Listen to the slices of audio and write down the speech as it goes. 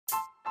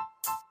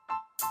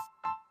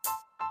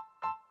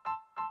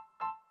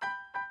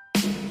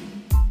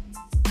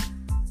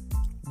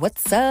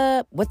What's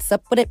up? What's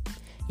up with it?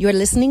 You're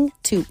listening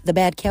to the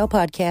Bad Cow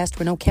Podcast,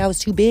 where no cow is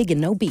too big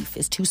and no beef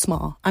is too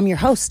small. I'm your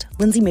host,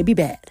 Lindsay May Be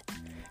Bad.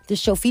 This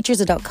show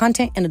features adult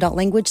content and adult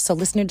language, so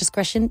listener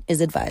discretion is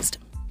advised.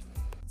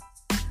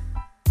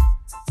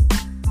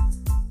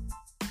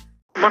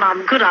 When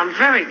I'm good, I'm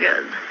very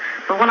good.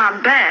 But when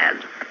I'm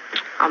bad,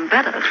 I'm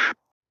better.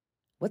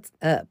 What's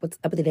up? What's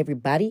up with it,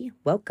 everybody?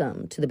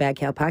 Welcome to the Bad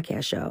Cow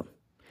Podcast Show.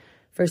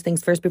 First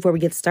things first, before we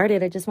get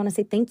started, I just want to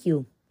say thank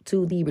you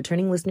to the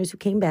returning listeners who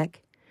came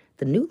back,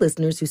 the new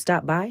listeners who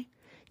stopped by.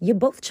 You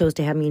both chose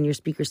to have me in your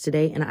speakers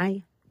today, and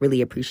I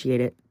really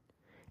appreciate it.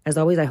 As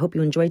always, I hope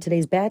you enjoyed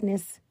today's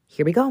badness.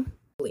 Here we go.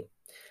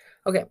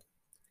 Okay,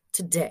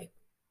 today,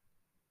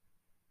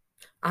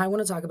 I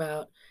want to talk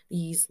about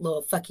these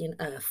little fucking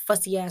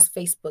fussy-ass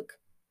Facebook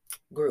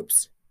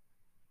groups.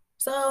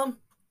 So,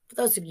 for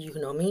those of you who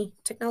know me,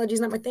 technology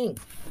is not my thing.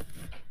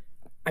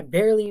 I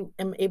barely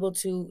am able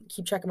to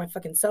keep track of my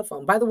fucking cell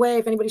phone. By the way,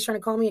 if anybody's trying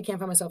to call me, I can't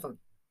find my cell phone.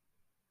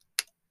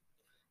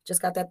 Just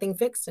got that thing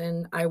fixed,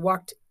 and I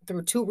walked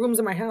through 2 rooms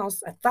in my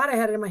house. I thought I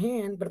had it in my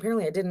hand, but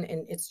apparently I didn't,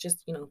 and it's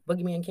just,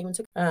 Boogeyman came and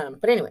took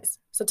it. But anyways,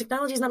 so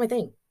technology is not my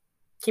thing.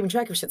 Keeping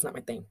track of shit's not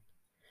my thing.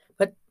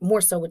 But more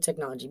so with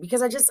technology,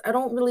 because I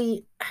don't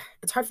really,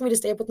 it's hard for me to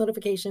stay up with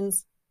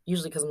notifications,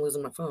 usually because I'm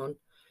losing my phone.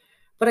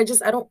 But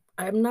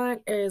I'm not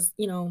as,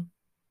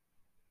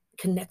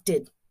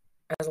 connected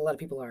as a lot of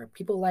people are.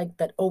 People like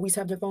that always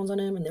have their phones on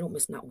them, and they don't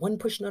miss not one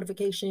push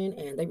notification,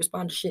 and they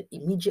respond to shit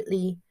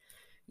immediately.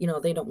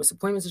 They don't miss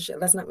appointments and shit.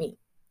 That's not me.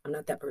 I'm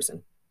not that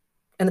person.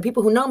 And the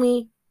people who know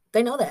me,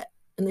 they know that,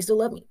 and they still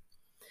love me.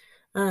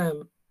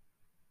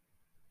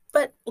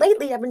 But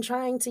lately I've been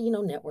trying to,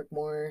 network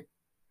more.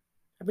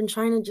 I've been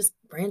trying to just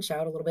branch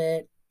out a little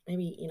bit.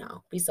 Maybe,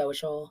 be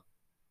social.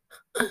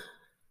 I've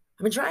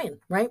been trying,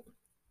 right?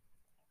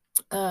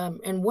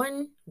 And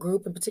one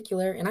group in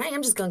particular, and I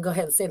am just going to go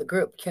ahead and say the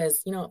group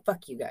because,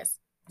 fuck you guys.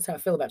 That's how I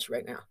feel about you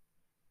right now.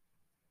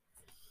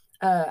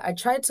 I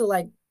tried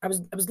to I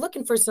was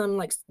looking for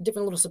some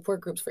different little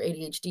support groups for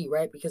ADHD,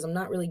 right? Because I'm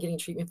not really getting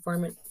treatment for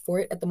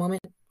it at the moment.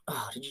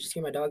 Oh, did you just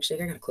hear my dog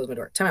shake? I gotta close my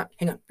door. Time out.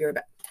 Hang on. Be right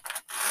back.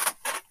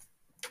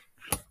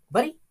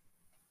 Buddy,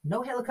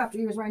 no helicopter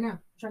ears right now. I'm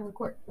trying to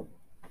record.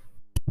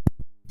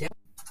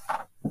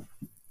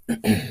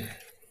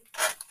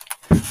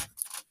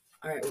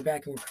 All right, we're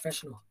back and we're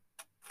professional.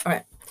 All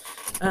right.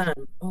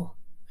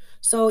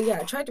 So yeah,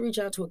 I tried to reach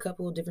out to a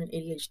couple of different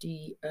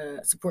ADHD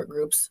support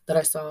groups that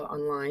I saw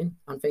online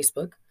on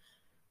Facebook.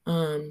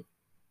 And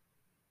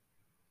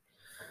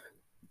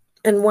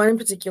one in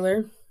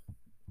particular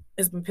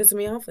has been pissing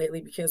me off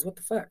lately because what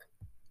the fuck?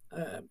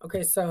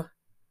 Okay, so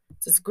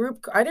this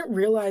group, I didn't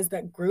realize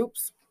that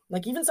groups,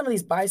 even some of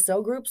these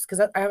buy-sell groups, because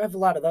I have a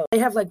lot of those, they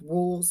have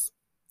rules.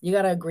 You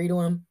got to agree to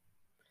them.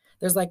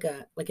 There's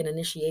an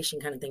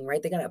initiation kind of thing,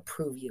 right? They got to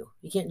approve you.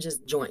 You can't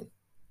just join.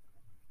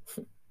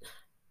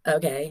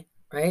 Okay,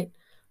 right?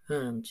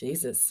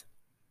 Jesus.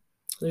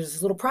 There's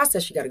this little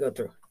process you got to go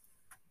through.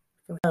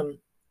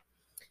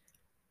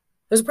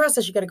 There's a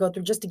process you got to go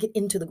through just to get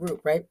into the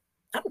group, right?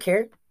 I don't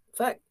care.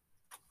 Fuck.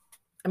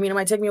 I mean, it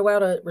might take me a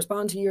while to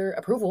respond to your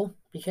approval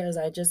because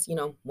I just,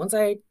 once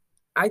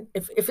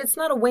if it's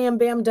not a wham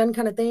bam done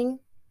kind of thing,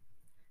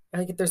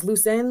 if there's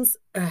loose ends,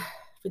 50-50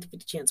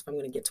 chance if I'm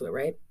going to get to it,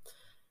 right?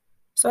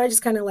 So I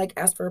just kind of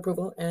asked for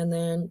approval and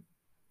then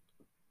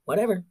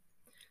whatever.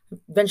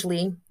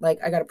 Eventually,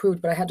 I got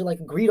approved, but I had to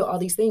agree to all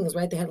these things,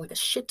 right? They had a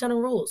shit ton of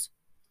rules.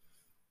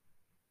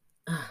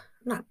 I'm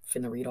not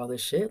finna read all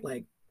this shit.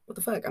 What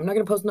the fuck? I'm not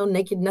going to post no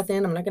naked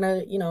nothing. I'm not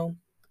going to,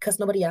 cuss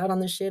nobody out on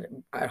this shit.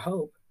 I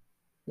hope.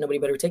 Nobody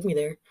better take me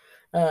there.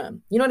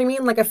 You know what I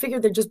mean? I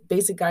figured they're just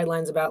basic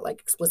guidelines about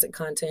explicit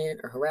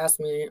content or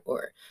harassment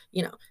or,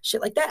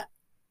 shit like that.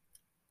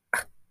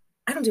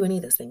 I don't do any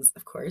of those things,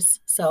 of course.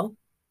 So,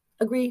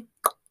 agree.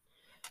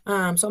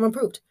 So I'm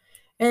approved.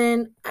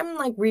 And I'm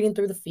reading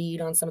through the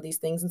feed on some of these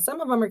things. And some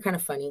of them are kind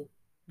of funny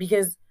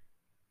because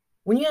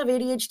when you have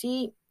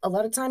ADHD, a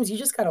lot of times you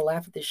just got to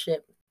laugh at this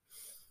shit.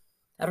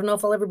 I don't know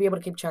if I'll ever be able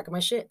to keep track of my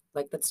shit.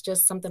 That's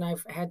just something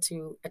I've had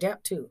to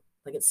adapt to.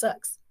 It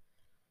sucks.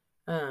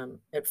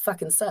 It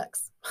fucking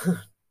sucks.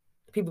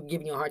 People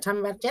giving you a hard time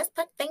about just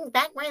put things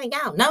back where they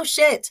go. No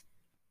shit.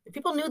 If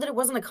people knew that it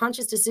wasn't a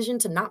conscious decision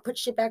to not put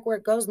shit back where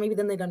it goes, maybe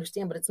then they'd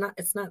understand. But it's not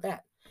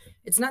that.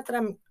 It's not that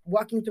I'm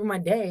walking through my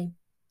day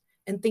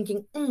and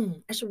thinking,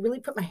 I should really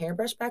put my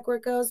hairbrush back where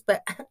it goes,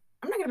 but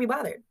I'm not gonna be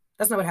bothered.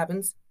 That's not what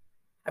happens.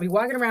 I'll be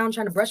walking around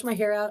trying to brush my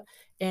hair out,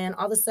 and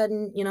all of a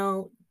sudden,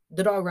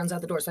 the dog runs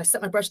out the door. So I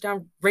set my brush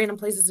down random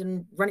places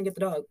and run and get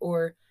the dog,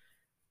 or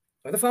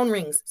the phone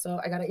rings, so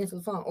I gotta answer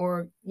the phone,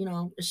 or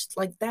it's just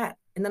like that,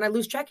 and then I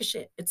lose track of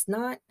shit. It's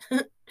not.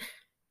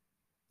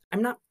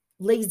 I'm not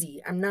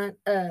lazy. I'm not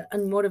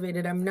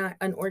unmotivated. I'm not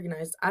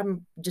unorganized.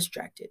 I'm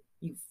distracted.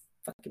 You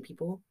fucking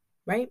people,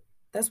 right?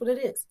 That's what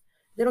it is.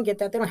 They don't get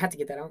that. They don't have to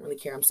get that. I don't really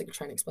care. I'm sick of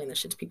trying to explain that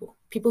shit to people.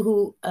 People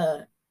who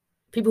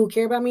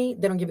care about me,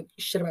 they don't give a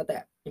shit about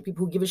that. And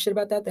people who give a shit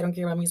about that, they don't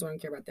care about me, so I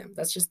don't care about them.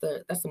 That's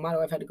the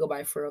motto I've had to go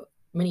by for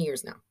many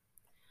years now.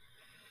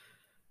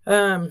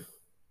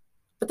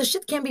 But the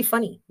shit can be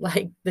funny.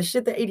 Like the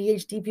shit that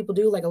ADHD people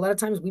do, like a lot of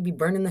times we be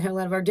burning the hell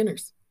out of our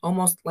dinners.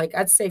 Almost like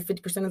I'd say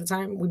 50% of the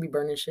time we be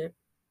burning shit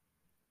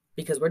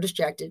because we're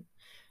distracted.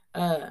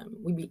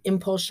 We be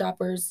impulse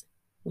shoppers.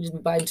 We just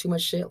be buying too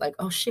much shit. Like,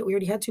 oh shit, we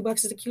already had 2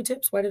 boxes of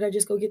Q-tips. Why did I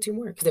just go get 2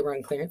 more? Because they were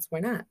on clearance. Why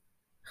not?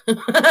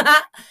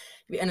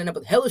 You ending up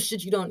with hella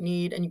shit you don't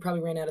need, and you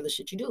probably ran out of the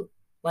shit you do.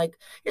 Like,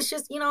 it's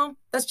just,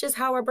 that's just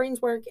how our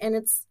brains work. And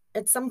it's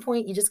at some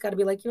point you just got to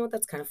be like, you know what,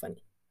 that's kind of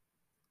funny.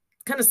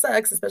 Kind of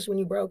sucks, especially when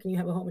you broke and you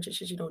have a whole bunch of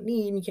shit you don't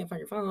need and you can't find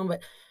your phone.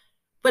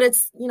 But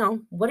it's,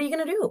 what are you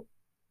gonna do?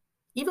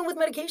 Even with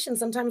medication,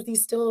 sometimes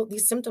these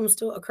symptoms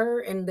still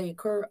occur, and they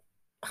occur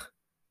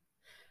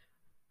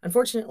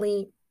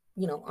unfortunately,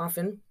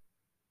 often.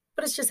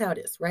 But it's just how it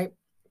is, right?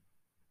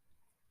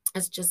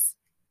 It's just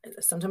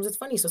sometimes it's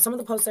funny. So some of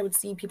the posts I would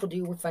see people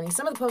do were funny.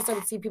 Some of the posts I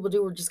would see people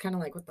do were just kind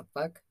of like, what the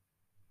fuck?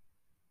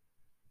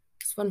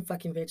 This fun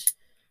fucking bitch.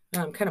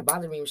 Kind of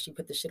bothered me when she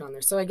put this shit on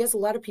there. So I guess a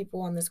lot of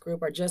people on this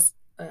group are just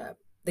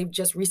they've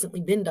just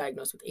recently been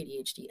diagnosed with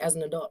ADHD as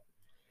an adult.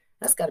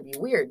 That's got to be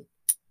weird,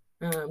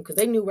 because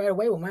they knew right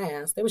away with my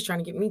ass. They was trying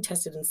to get me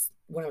tested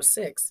when I was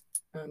 6.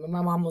 And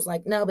my mom was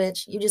like, "No,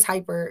 bitch, you just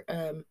hyper.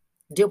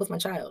 Deal with my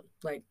child."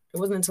 Like it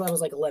wasn't until I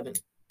was like 11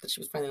 that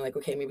she was finally like,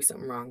 "Okay, maybe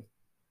something wrong,"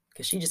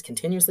 because she just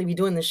continuously be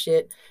doing this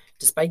shit,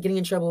 despite getting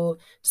in trouble,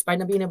 despite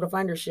not being able to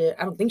find her shit.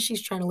 I don't think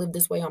she's trying to live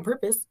this way on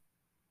purpose.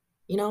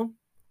 You know,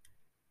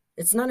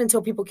 it's not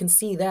until people can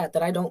see that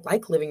I don't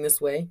like living this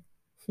way.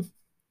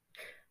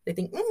 They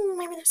think,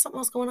 maybe there's something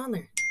else going on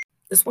there.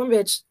 This one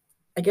bitch,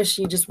 I guess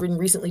she just been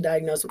recently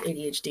diagnosed with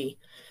ADHD.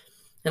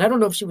 And I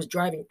don't know if she was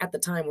driving at the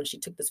time when she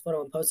took this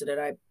photo and posted it.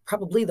 I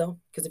probably though,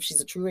 because if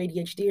she's a true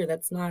ADHDer,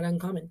 that's not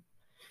uncommon.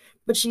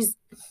 But she's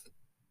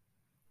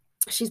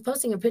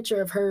posting a picture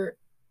of her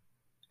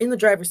in the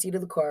driver's seat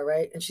of the car,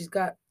 right? And she's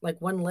got like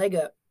one leg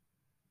up,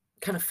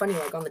 kind of funny,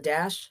 like on the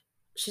dash.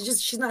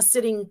 She's not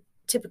sitting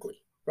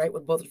typically, right,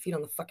 with both her feet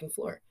on the fucking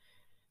floor.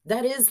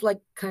 That is like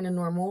kind of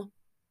normal.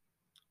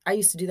 I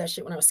used to do that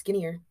shit when I was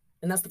skinnier.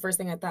 And that's the first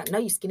thing I thought. No,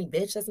 you skinny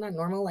bitch. That's not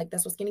normal. Like,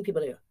 that's what skinny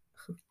people do.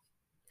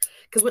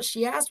 Because what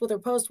she asked with her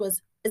post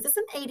was, is this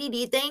an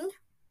ADD thing?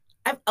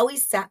 I've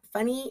always sat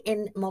funny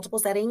in multiple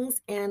settings,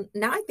 and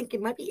now I think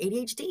it might be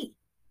ADHD,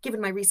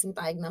 given my recent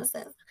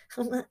diagnosis.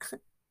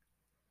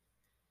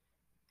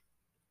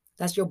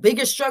 That's your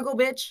biggest struggle,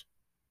 bitch?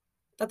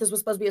 Thought this was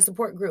supposed to be a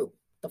support group.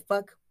 The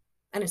fuck?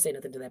 I didn't say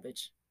nothing to that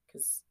bitch,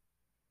 because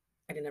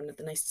I didn't have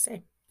nothing nice to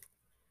say.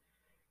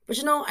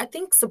 But I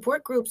think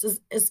support groups,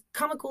 as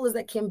comical as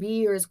that can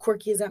be, or as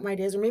quirky as that might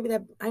is, or maybe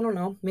that, I don't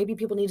know, maybe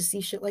people need to see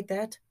shit like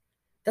that.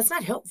 That's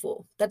not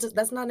helpful.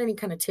 That's not any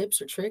kind of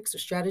tips or tricks or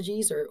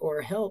strategies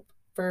or help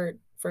for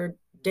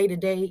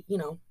day-to-day,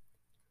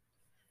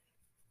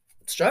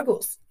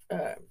 struggles.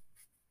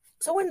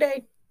 So one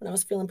day when I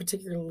was feeling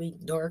particularly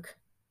dark,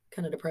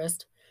 kind of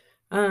depressed,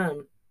 I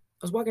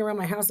was walking around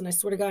my house, and I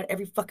swear to God,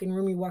 every fucking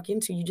room you walk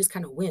into, you just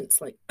kind of wince,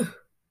 like, ugh.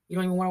 You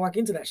don't even want to walk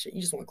into that shit.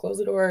 You just want to close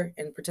the door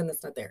and pretend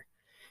that's not there.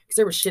 Because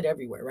there was shit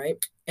everywhere, right?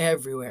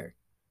 Everywhere.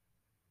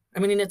 I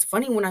mean, and it's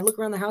funny when I look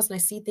around the house and I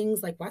see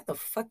things like, why the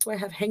fuck do I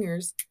have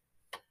hangers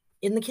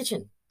in the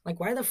kitchen? Like,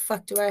 why the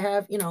fuck do I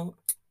have,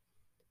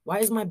 why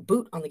is my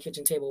boot on the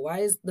kitchen table? Why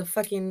is the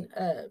fucking,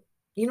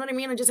 you know what I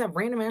mean? I just have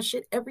random ass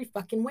shit every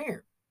fucking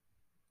where.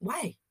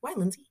 Why? Why,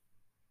 Lindsay?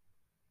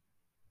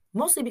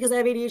 Mostly because I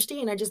have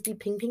ADHD and I just be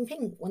ping, ping,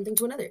 ping, one thing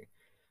to another.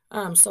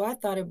 So I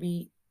thought it'd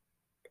be,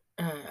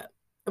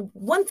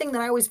 one thing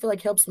that I always feel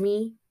like helps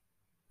me,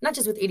 not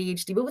just with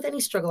ADHD, but with any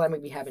struggle I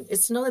might be having,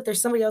 is to know that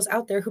there's somebody else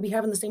out there who be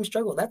having the same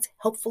struggle. That's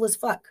helpful as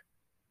fuck.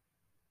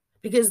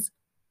 Because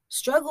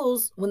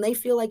struggles, when they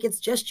feel like it's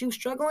just you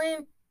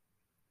struggling,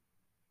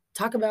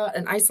 talk about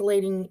an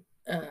isolating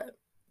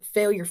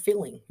failure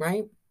feeling,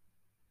 right?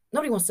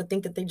 Nobody wants to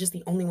think that they're just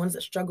the only ones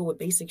that struggle with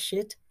basic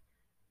shit.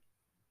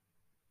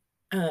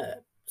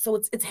 So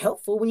it's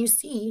helpful when you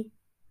see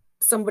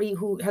somebody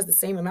who has the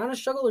same amount of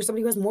struggle or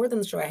somebody who has more than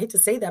the struggle. I hate to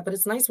say that, but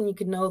it's nice when you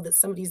can know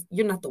that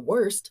you're not the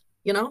worst,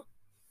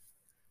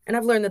 And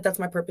I've learned that that's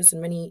my purpose in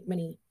many,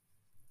 many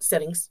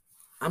settings.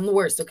 I'm the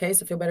worst, okay?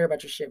 So feel better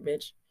about your shit,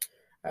 bitch.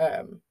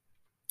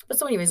 But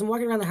so anyways, I'm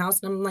walking around the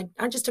house and I'm like,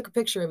 I just took a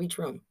picture of each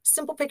room.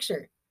 Simple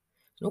picture.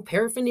 No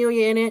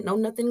paraphernalia in it. No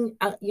nothing,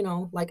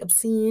 like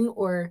obscene,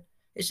 or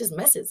it's just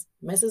messes.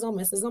 Messes on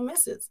messes on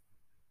messes.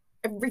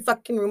 Every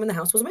fucking room in the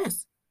house was a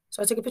mess.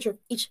 So I took a picture of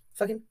each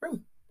fucking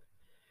room.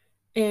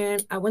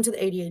 And I went to the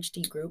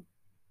ADHD group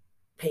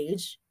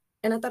page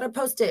and I thought I'd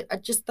post it. I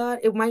just thought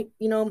it might,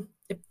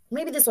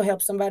 maybe this will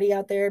help somebody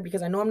out there,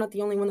 because I know I'm not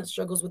the only one that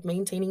struggles with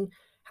maintaining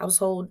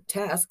household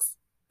tasks.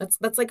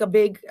 That's like a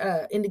big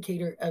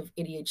indicator of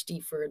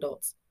ADHD for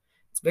adults.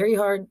 It's very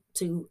hard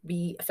to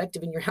be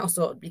effective in your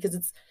household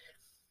because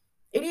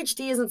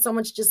ADHD isn't so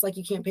much just like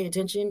you can't pay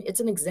attention.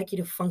 It's an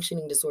executive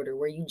functioning disorder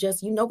where you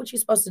know what you're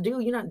supposed to do.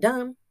 You're not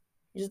dumb.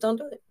 You just don't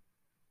do it.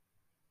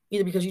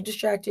 Either because you're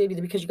distracted,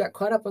 either because you got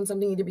caught up on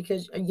something, either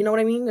because, you know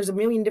what I mean? There's a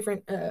million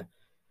different,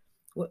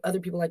 what other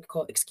people like to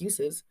call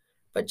excuses.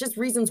 but just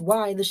reasons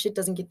why the shit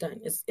doesn't get done.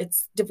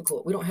 It's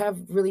difficult. We don't have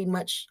really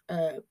much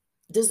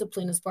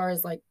discipline as far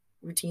as like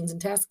routines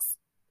and tasks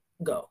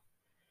go.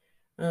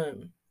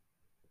 And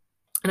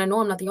I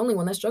know I'm not the only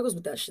one that struggles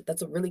with that shit.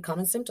 That's a really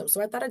common symptom.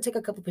 So I thought I'd take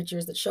a couple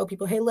pictures that show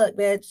people, hey, look,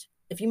 bitch,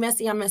 if you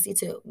messy, I'm messy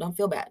too. Don't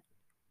feel bad.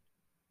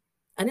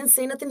 I didn't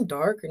say nothing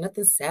dark or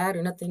nothing sad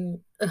or nothing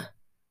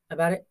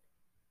about it.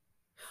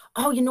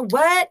 Oh, you know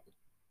what?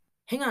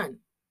 Hang on.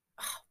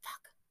 Oh,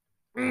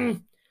 fuck.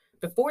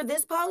 Before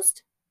this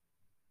post,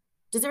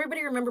 does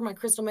everybody remember my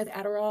crystal meth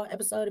Adderall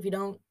episode? If you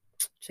don't,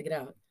 check it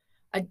out.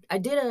 I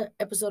did an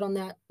episode on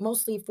that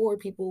mostly for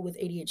people with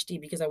ADHD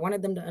because I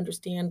wanted them to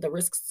understand the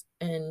risks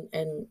and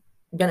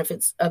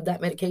benefits of that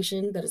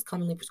medication that is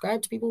commonly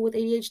prescribed to people with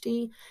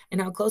ADHD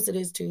and how close it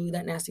is to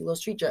that nasty little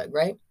street drug,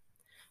 right?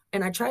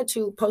 And I tried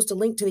to post a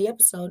link to the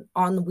episode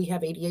on the We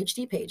Have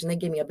ADHD page, and they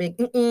gave me a big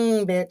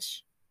bitch.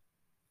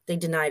 They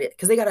denied it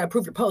because they got to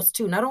approve your post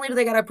too. Not only do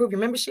they got to approve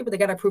your membership, but they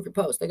got to approve your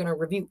post. They're going to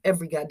review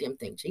every goddamn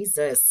thing.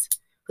 Jesus.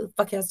 Who the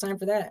fuck has time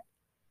for that?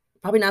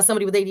 Probably not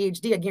somebody with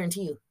ADHD, I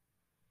guarantee you.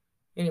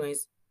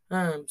 Anyways,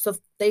 so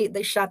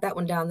they shot that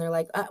one down. They're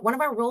like, one of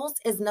our rules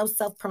is no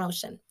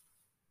self-promotion.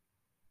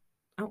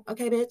 Oh,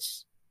 okay,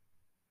 bitch.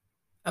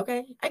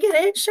 Okay, I get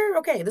it. Sure,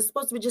 okay. This is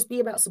supposed to just be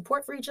about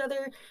support for each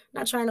other,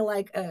 not trying to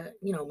like,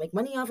 make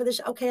money off of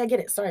this. Okay, I get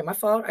it. Sorry, my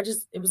fault.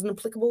 It was an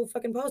applicable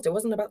fucking post. It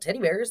wasn't about teddy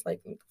bears.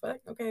 Like, fuck.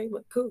 Okay,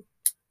 but cool.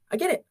 I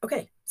get it.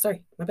 Okay,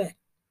 sorry, my bad.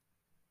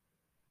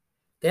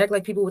 They act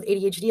like people with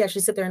ADHD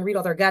actually sit there and read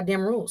all their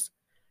goddamn rules.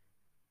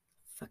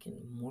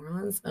 Fucking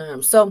morons.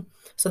 So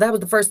that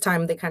was the first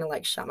time they kind of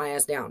like shot my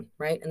ass down,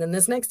 right? And then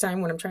this next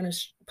time when I'm trying to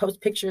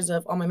post pictures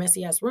of all my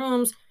messy ass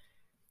rooms,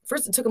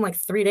 first it took them like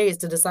 3 days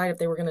to decide if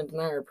they were going to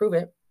deny or approve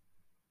it.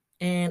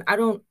 And I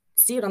don't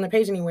see it on their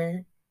page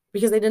anywhere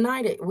because they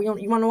denied it. You want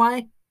to know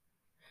why?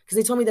 Because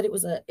they told me that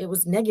it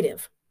was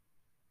negative.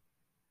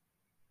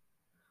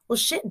 Well,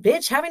 shit,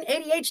 bitch, having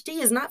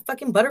ADHD is not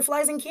fucking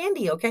butterflies and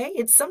candy,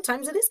 okay?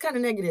 Sometimes it is kind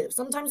of negative.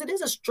 Sometimes it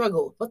is a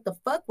struggle. What the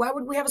fuck? Why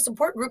would we have a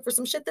support group for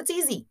some shit that's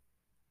easy?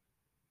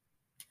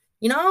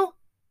 You know?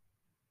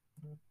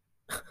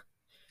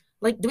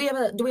 Like, do we have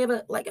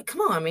a, like,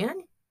 come on, man.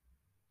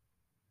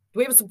 Do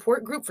we have a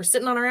support group for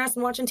sitting on our ass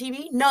and watching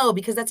TV? No,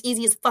 because that's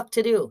easy as fuck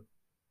to do.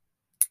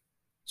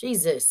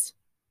 Jesus.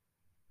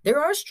 There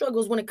are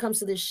struggles when it comes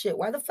to this shit.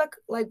 Why the fuck,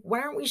 like,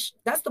 why aren't we,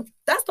 that's the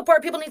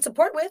part people need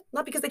support with,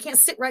 not because they can't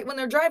sit right when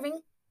they're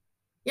driving.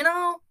 You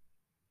know?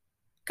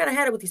 Kind of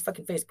had it with these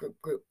fucking Facebook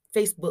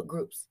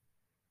groups.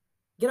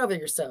 Get over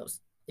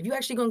yourselves. If you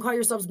actually gonna call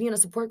yourselves being a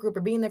support group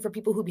or being there for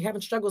people who be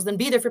having struggles, then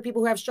be there for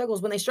people who have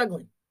struggles when they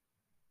struggling.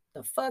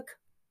 The fuck?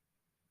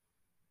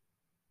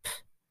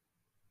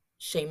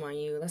 Shame on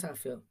you. That's how I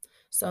feel.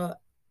 So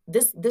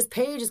this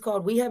page is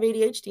called We Have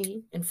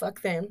ADHD and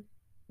fuck them.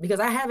 Because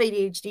I have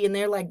ADHD and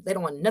they're like, they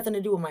don't want nothing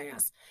to do with my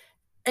ass.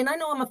 And I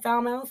know I'm a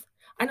foul mouth.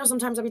 I know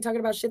sometimes I'll be talking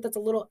about shit that's a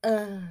little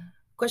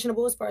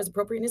questionable as far as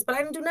appropriateness, but I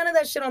didn't do none of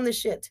that shit on this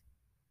shit.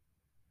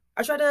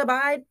 I tried to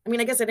abide. I mean,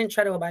 I guess I didn't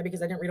try to abide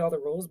because I didn't read all the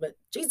rules, but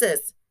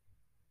Jesus.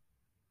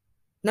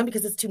 Not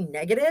because it's too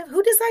negative.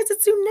 Who decides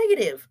it's too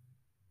negative?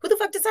 Who the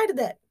fuck decided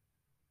that?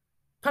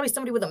 Probably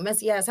somebody with a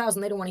messy ass house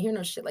and they don't want to hear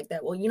no shit like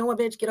that. Well, you know what,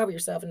 bitch? Get over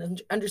yourself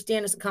and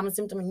understand it's a common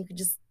symptom and you could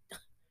just...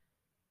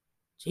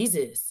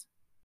 Jesus.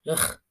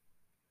 Ugh.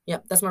 Yeah,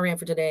 that's my rant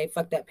for today.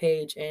 Fuck that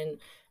page. And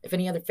if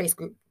any other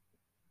Facebook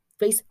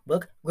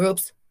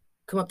groups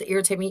come up to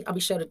irritate me, I'll be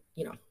sure to,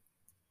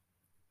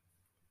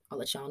 I'll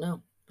let y'all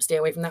know. Stay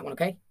away from that one,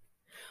 okay?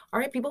 All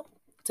right, people.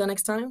 Till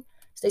next time,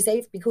 stay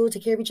safe, be cool,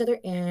 take care of each other,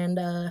 and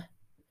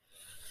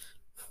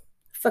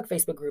fuck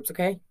Facebook groups,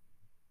 okay?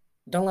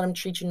 Don't let them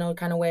treat you no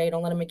kind of way.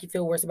 Don't let them make you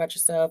feel worse about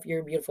yourself.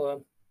 You're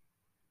beautiful.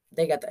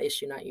 They got the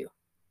issue, not you.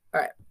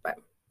 All right, bye.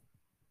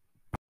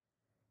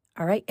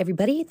 All right,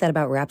 everybody, that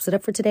about wraps it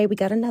up for today. We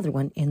got another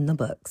one in the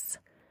books.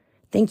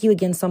 Thank you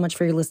again so much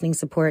for your listening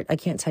support. I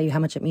can't tell you how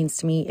much it means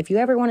to me. If you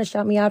ever want to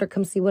shout me out or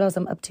come see what else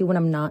I'm up to when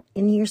I'm not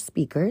in your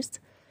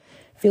speakers,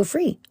 feel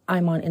free.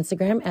 I'm on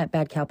Instagram at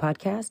Bad Cow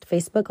Podcast,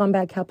 Facebook on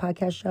Bad Cow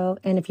Podcast Show.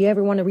 And if you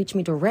ever want to reach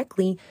me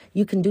directly,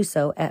 you can do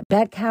so at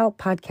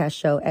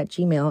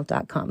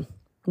badcowpodcastshow@gmail.com.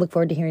 Look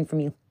forward to hearing from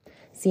you.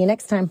 See you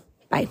next time.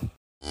 Bye.